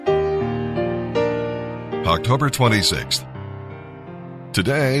October 26th.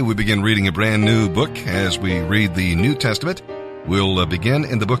 Today we begin reading a brand new book as we read the New Testament. We'll begin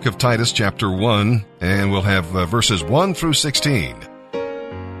in the book of Titus chapter 1, and we'll have verses 1 through 16.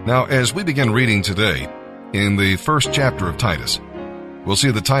 Now, as we begin reading today, in the first chapter of Titus, we'll see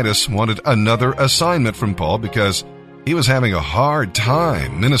that Titus wanted another assignment from Paul because he was having a hard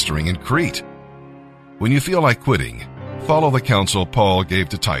time ministering in Crete. When you feel like quitting, follow the counsel Paul gave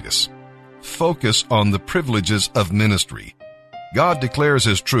to Titus. Focus on the privileges of ministry. God declares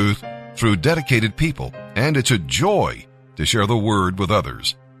His truth through dedicated people, and it's a joy to share the word with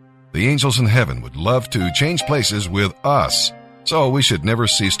others. The angels in heaven would love to change places with us, so we should never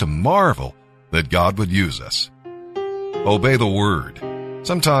cease to marvel that God would use us. Obey the word.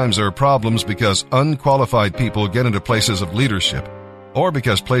 Sometimes there are problems because unqualified people get into places of leadership, or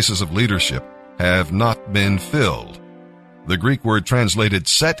because places of leadership have not been filled. The Greek word translated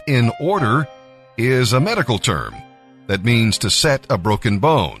set in order is a medical term that means to set a broken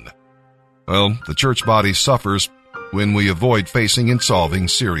bone. Well, the church body suffers when we avoid facing and solving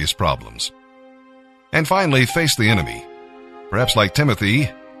serious problems. And finally, face the enemy. Perhaps like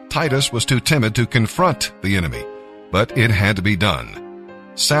Timothy, Titus was too timid to confront the enemy, but it had to be done.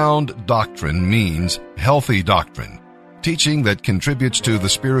 Sound doctrine means healthy doctrine, teaching that contributes to the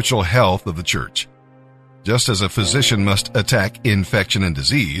spiritual health of the church. Just as a physician must attack infection and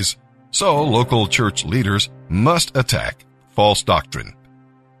disease, so local church leaders must attack false doctrine.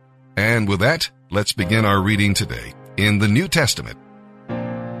 And with that, let's begin our reading today in the New Testament.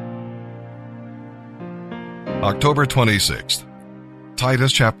 October 26th.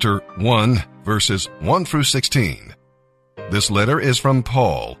 Titus chapter 1, verses 1 through 16. This letter is from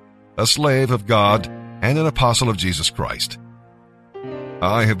Paul, a slave of God and an apostle of Jesus Christ.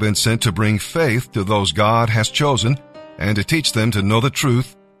 I have been sent to bring faith to those God has chosen and to teach them to know the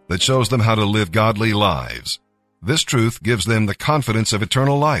truth that shows them how to live godly lives. This truth gives them the confidence of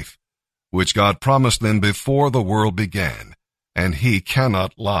eternal life, which God promised them before the world began, and He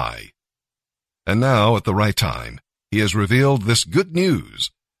cannot lie. And now, at the right time, He has revealed this good news,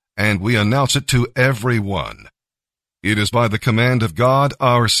 and we announce it to everyone. It is by the command of God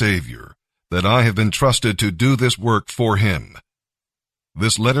our Savior that I have been trusted to do this work for Him.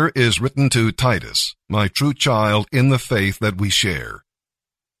 This letter is written to Titus, my true child in the faith that we share.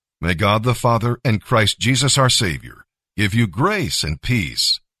 May God the Father and Christ Jesus our Savior give you grace and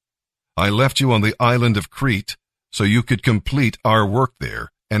peace. I left you on the island of Crete so you could complete our work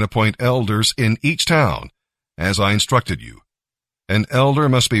there and appoint elders in each town, as I instructed you. An elder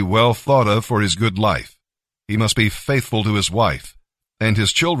must be well thought of for his good life. He must be faithful to his wife, and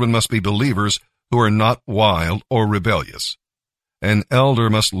his children must be believers who are not wild or rebellious. An elder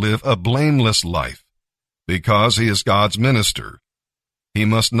must live a blameless life, because he is God's minister. He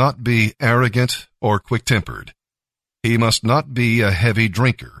must not be arrogant or quick-tempered. He must not be a heavy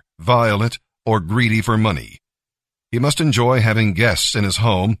drinker, violent, or greedy for money. He must enjoy having guests in his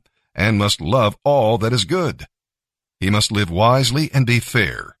home and must love all that is good. He must live wisely and be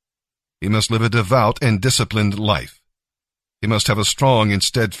fair. He must live a devout and disciplined life. He must have a strong and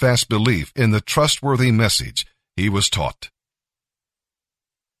steadfast belief in the trustworthy message he was taught.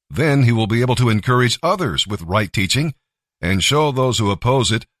 Then he will be able to encourage others with right teaching and show those who oppose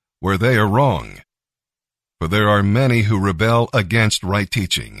it where they are wrong. For there are many who rebel against right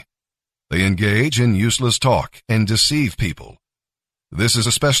teaching. They engage in useless talk and deceive people. This is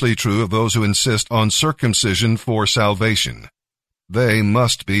especially true of those who insist on circumcision for salvation. They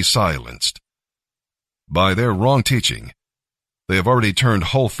must be silenced. By their wrong teaching, they have already turned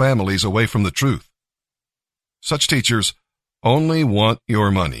whole families away from the truth. Such teachers only want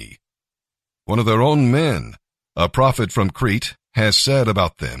your money. One of their own men, a prophet from Crete, has said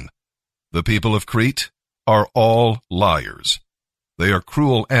about them, "The people of Crete are all liars. They are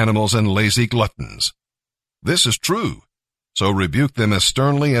cruel animals and lazy gluttons." This is true, so rebuke them as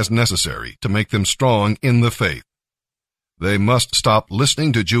sternly as necessary to make them strong in the faith. They must stop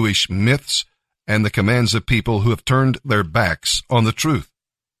listening to Jewish myths and the commands of people who have turned their backs on the truth.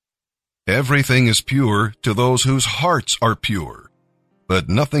 Everything is pure to those whose hearts are pure, but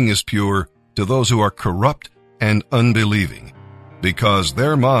nothing is pure to those who are corrupt and unbelieving, because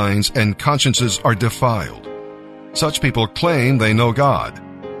their minds and consciences are defiled. Such people claim they know God,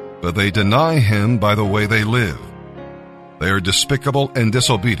 but they deny Him by the way they live. They are despicable and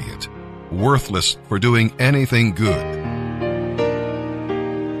disobedient, worthless for doing anything good.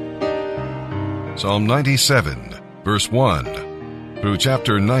 Psalm 97, verse 1, through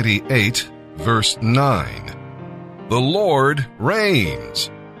chapter 98, verse 9. The Lord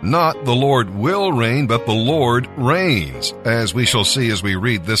reigns. Not the Lord will reign, but the Lord reigns, as we shall see as we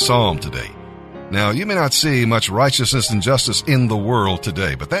read this psalm today. Now, you may not see much righteousness and justice in the world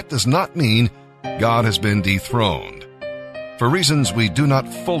today, but that does not mean God has been dethroned. For reasons we do not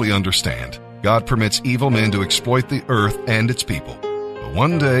fully understand, God permits evil men to exploit the earth and its people. But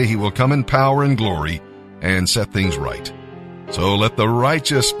one day he will come in power and glory and set things right. So let the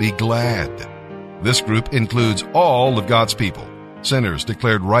righteous be glad. This group includes all of God's people, sinners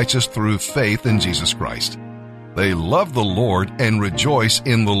declared righteous through faith in Jesus Christ. They love the Lord and rejoice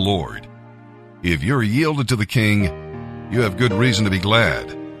in the Lord. If you're yielded to the King, you have good reason to be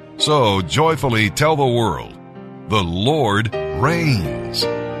glad. So joyfully tell the world, the Lord reigns.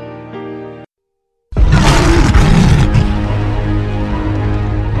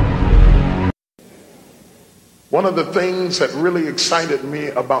 One of the things that really excited me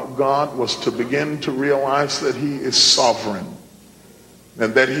about God was to begin to realize that he is sovereign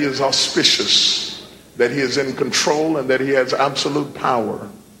and that he is auspicious, that he is in control, and that he has absolute power.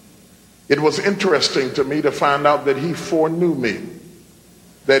 It was interesting to me to find out that he foreknew me,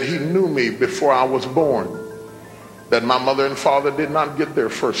 that he knew me before I was born, that my mother and father did not get their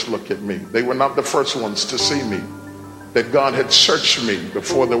first look at me. They were not the first ones to see me, that God had searched me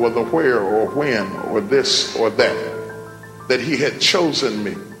before there was a where or when or this or that he had chosen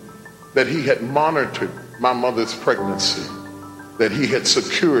me, that he had monitored my mother's pregnancy, that he had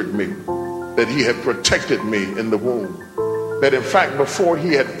secured me, that he had protected me in the womb, that in fact before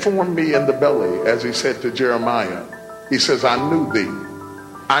he had formed me in the belly, as he said to Jeremiah, he says, I knew thee,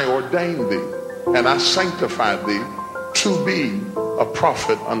 I ordained thee, and I sanctified thee to be a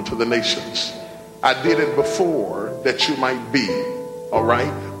prophet unto the nations. I did it before that you might be, all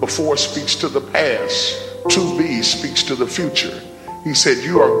right? Before speaks to the past, to be speaks to the future. He said,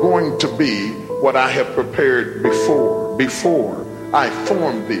 you are going to be what I have prepared before I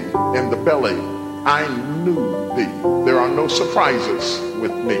formed thee in the belly. I knew thee. There are no surprises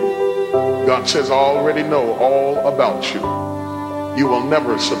with me. God says, I already know all about you. You will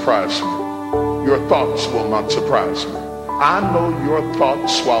never surprise me. Your thoughts will not surprise me. I know your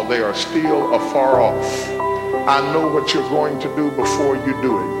thoughts while they are still afar off. I know what you're going to do before you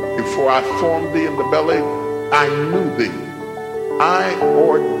do it. Before I formed thee in the belly, I knew thee. I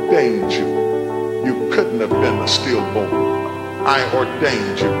ordained you. You couldn't have been a stillborn. I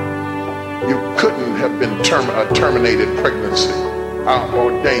ordained you. You couldn't have been a terminated pregnancy. I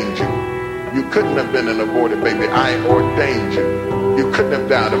ordained you. You couldn't have been an aborted baby. I ordained you. You couldn't have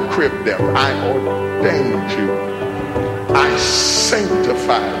died of crib death. I ordained you. I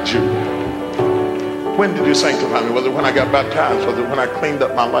sanctified you. When did you sanctify me? Was it when I got baptized? Was it when I cleaned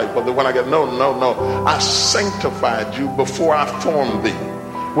up my life? Was it when I got... No. I sanctified you before I formed thee.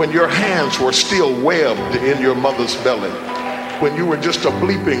 When your hands were still webbed in your mother's belly. When you were just a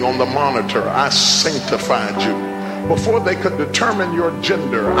bleeping on the monitor, I sanctified you. Before they could determine your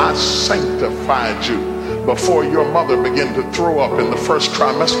gender, I sanctified you. Before your mother began to throw up in the first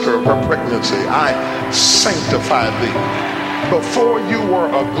trimester of her pregnancy, I sanctified thee. Before you were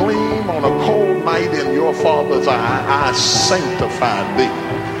a gleam on a cold night in your father's eye, I sanctified thee.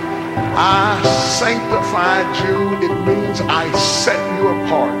 I sanctified you. It means I set you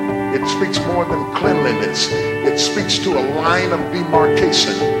apart. It speaks more than cleanliness. It speaks to a line of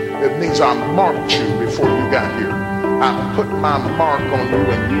demarcation. It means I marked you before you got here. I put my mark on you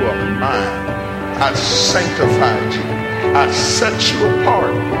and you are mine. I sanctified you. I set you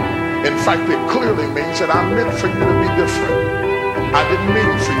apart. In fact, it clearly means that I meant for you to be different. I didn't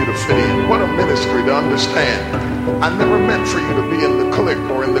mean for you to fit in. What a ministry to understand. I never meant for you to be in the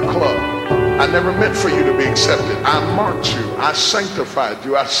clique or in the club. I never meant for you to be accepted. I marked you. I sanctified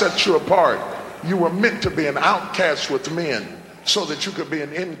you. I set you apart. You were meant to be an outcast with men so that you could be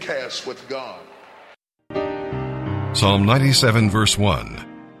an incast with God. Psalm 97 verse 1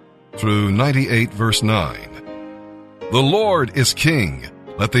 through 98 verse 9. The Lord is king.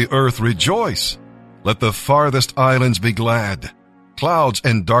 Let the earth rejoice. Let the farthest islands be glad. Clouds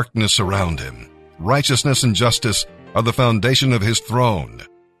and darkness surround him. Righteousness and justice are the foundation of his throne.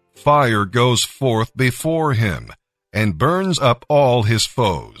 Fire goes forth before him and burns up all his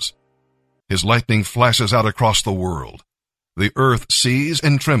foes. His lightning flashes out across the world. The earth sees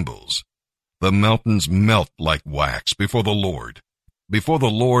and trembles. The mountains melt like wax before the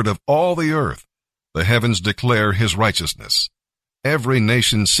Lord of all the earth. The heavens declare his righteousness. Every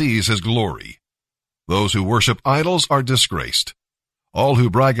nation sees his glory. Those who worship idols are disgraced. All who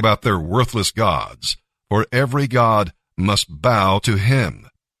brag about their worthless gods, for every god must bow to him.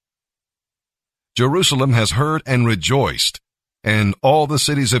 Jerusalem has heard and rejoiced, and all the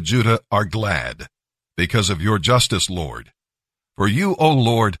cities of Judah are glad, because of your justice, Lord. For you, O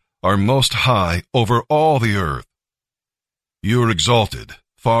Lord, are most high over all the earth. You are exalted,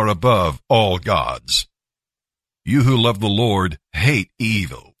 far above all gods. You who love the Lord hate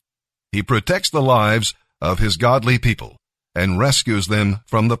evil. He protects the lives of his godly people and rescues them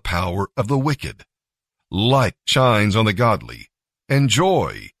from the power of the wicked. Light shines on the godly, and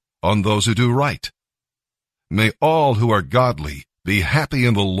joy on those who do right. May all who are godly be happy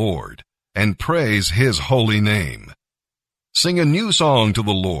in the Lord and praise his holy name. Sing a new song to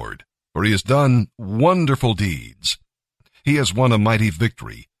the Lord, for he has done wonderful deeds. He has won a mighty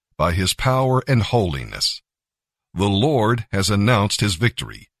victory by his power and holiness. The Lord has announced his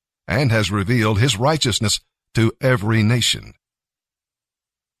victory and has revealed his righteousness to every nation.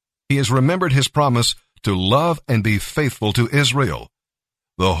 He has remembered his promise to love and be faithful to Israel.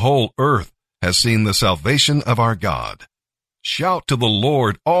 The whole earth has seen the salvation of our God. Shout to the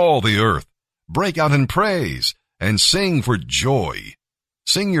Lord, all the earth. Break out in praise and sing for joy.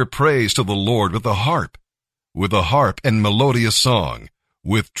 Sing your praise to the Lord with the harp and melodious song,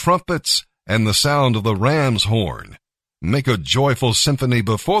 with trumpets and the sound of the ram's horn. Make a joyful symphony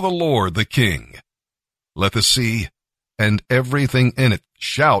before the Lord the King. Let the sea and everything in it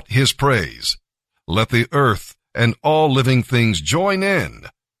shout his praise. Let the earth and all living things join in.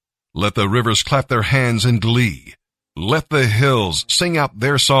 Let the rivers clap their hands in glee. Let the hills sing out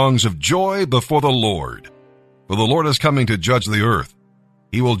their songs of joy before the Lord. For the Lord is coming to judge the earth.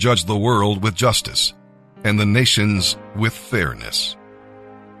 He will judge the world with justice and the nations with fairness.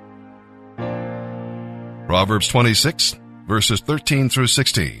 Proverbs 26, verses 13 through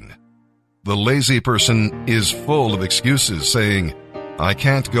 16. The lazy person is full of excuses, saying, I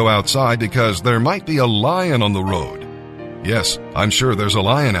can't go outside because there might be a lion on the road. Yes, I'm sure there's a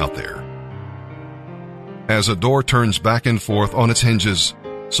lion out there. As a door turns back and forth on its hinges,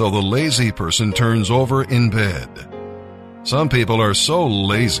 so the lazy person turns over in bed. Some people are so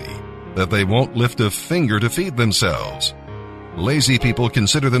lazy that they won't lift a finger to feed themselves. Lazy people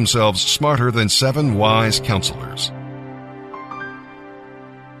consider themselves smarter than 7 wise counselors.